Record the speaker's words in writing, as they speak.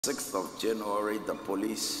6th of January, the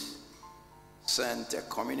police sent a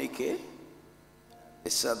communique. They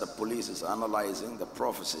said the police is analyzing the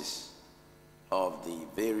prophecies of the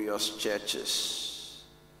various churches.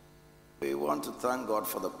 We want to thank God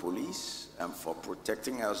for the police and for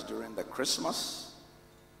protecting us during the Christmas.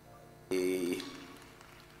 It's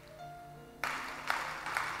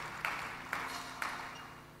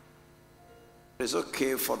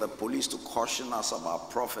okay for the police to caution us about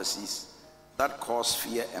prophecies that cause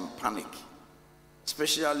fear and panic,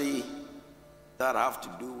 especially that have to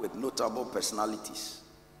do with notable personalities.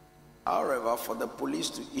 However, for the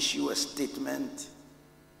police to issue a statement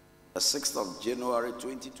the 6th of January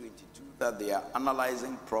 2022 that they are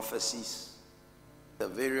analyzing prophecies, the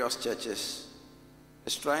various churches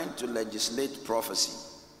is trying to legislate prophecy.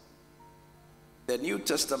 The New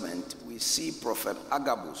Testament, we see Prophet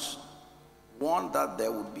Agabus warned that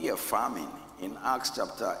there would be a famine in Acts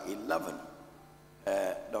chapter 11.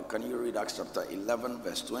 Can you read Acts chapter 11,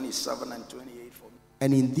 verse 27 and 28 for me?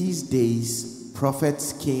 And in these days,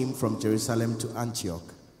 prophets came from Jerusalem to Antioch.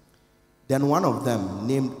 Then one of them,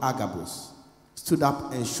 named Agabus, stood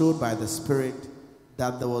up and showed by the Spirit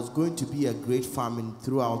that there was going to be a great famine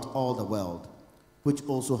throughout all the world, which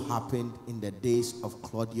also happened in the days of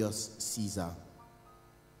Claudius Caesar.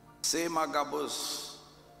 Same Agabus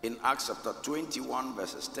in Acts chapter 21,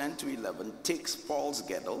 verses 10 to 11, takes Paul's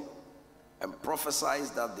girdle and prophesies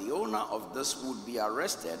that the owner of this would be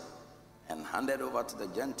arrested and handed over to the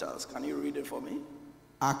Gentiles. Can you read it for me?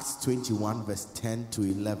 Acts 21, verse 10 to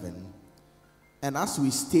 11. And as we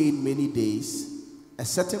stayed many days, a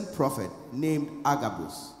certain prophet named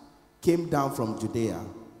Agabus came down from Judea.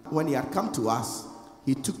 When he had come to us,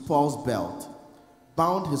 he took Paul's belt,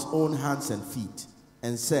 bound his own hands and feet,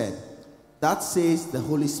 and said, "That says the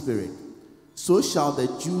Holy Spirit, so shall the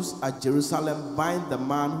Jews at Jerusalem bind the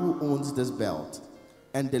man who owns this belt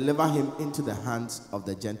and deliver him into the hands of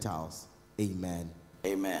the Gentiles." Amen.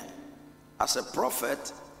 Amen. As a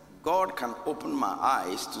prophet, God can open my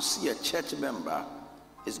eyes to see a church member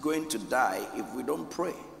is going to die if we don't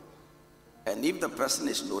pray. And if the person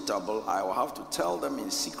is notable, I will have to tell them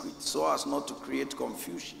in secret so as not to create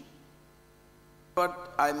confusion.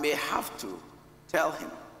 But I may have to tell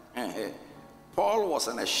him. Paul was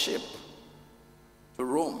on a ship to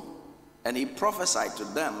Rome, and he prophesied to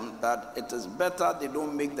them that it is better they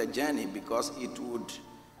don't make the journey because it would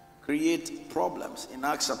create problems. In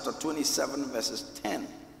Acts chapter 27, verses 10,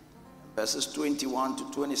 verses 21 to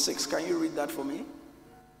 26. Can you read that for me?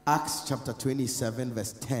 Acts chapter 27,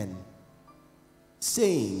 verse 10.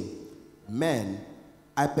 Saying, "Men,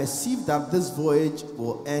 I perceive that this voyage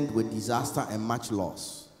will end with disaster and much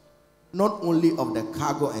loss, not only of the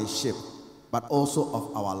cargo and ship, but also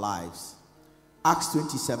of our lives." Acts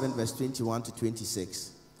 27, verse 21 to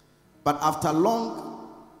 26. But after long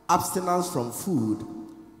abstinence from food,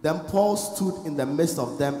 then Paul stood in the midst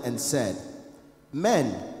of them and said,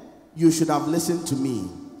 "Men, you should have listened to me,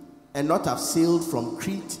 and not have sailed from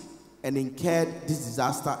Crete and incurred this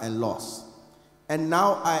disaster and loss. And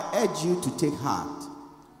now I urge you to take heart,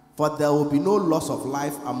 for there will be no loss of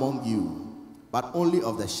life among you, but only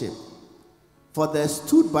of the ship. For there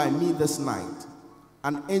stood by me this night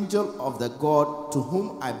an angel of the God to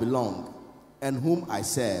whom I belong and whom I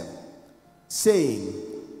serve, saying,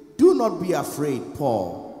 'Do not be afraid,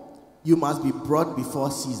 Paul. You must be brought before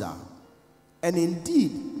Caesar.' And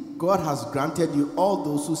indeed, God has granted you all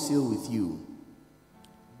those who sail with you.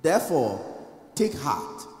 Therefore, take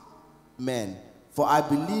heart, men, for I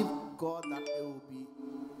believe God that it will be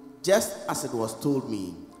just as it was told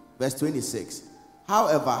me." Verse 26.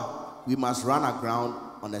 However, we must run aground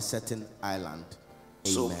on a certain island.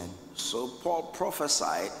 Amen. So Paul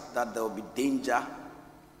prophesied that there will be danger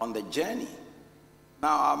on the journey.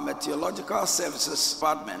 Now, our meteorological services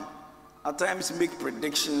department at times make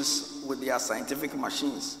predictions with their scientific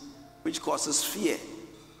machines, which causes fear.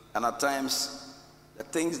 And at times, the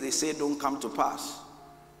things they say don't come to pass.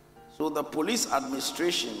 So the police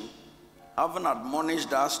administration, having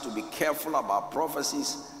admonished us to be careful about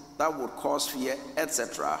prophecies that would cause fear,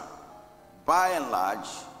 etc., by and large,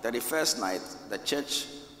 31st night, the church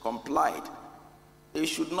complied. They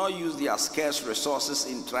should not use their scarce resources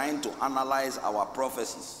in trying to analyze our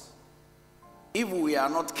prophecies. If we are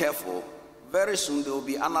not careful, very soon they will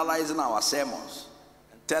be analyzing our sermons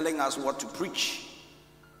and telling us what to preach.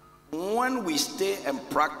 When we stay and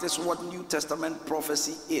practice what New Testament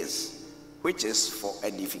prophecy is, which is for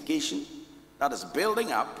edification, that is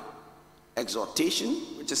building up,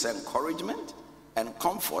 exhortation, which is encouragement, and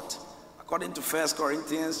comfort, according to 1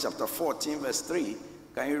 Corinthians chapter 14, verse 3.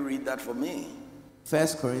 Can you read that for me? 1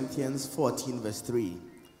 Corinthians 14, verse 3.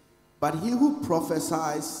 But he who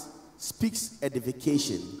prophesies speaks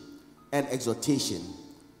edification and exhortation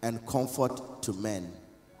and comfort to men.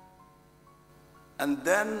 And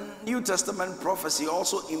then New Testament prophecy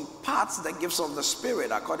also imparts the gifts of the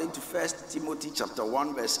Spirit according to 1 Timothy chapter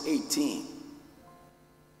 1 verse 18.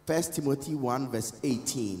 1 Timothy 1 verse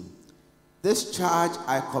 18. This charge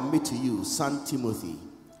I commit to you, son Timothy,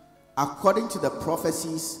 according to the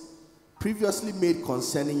prophecies previously made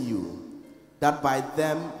concerning you, that by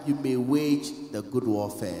them you may wage the good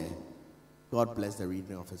warfare. God bless the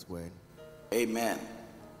reading of his word. Amen.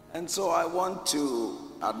 And so I want to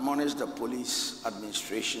admonish the police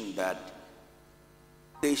administration that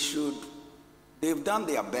they've done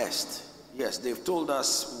their best. Yes, they've told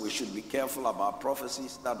us we should be careful about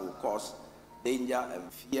prophecies that will cause danger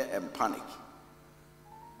and fear and panic.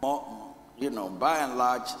 By and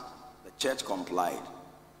large, the church complied.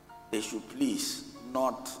 They should please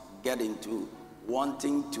not get into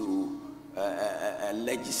wanting to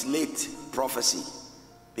legislate prophecy,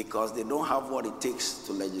 because they don't have what it takes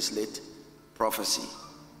to legislate prophecy.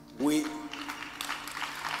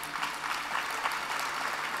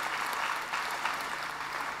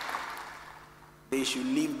 They should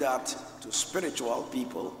leave that to spiritual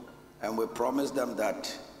people, and we promise them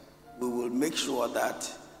that we will make sure that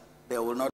there will not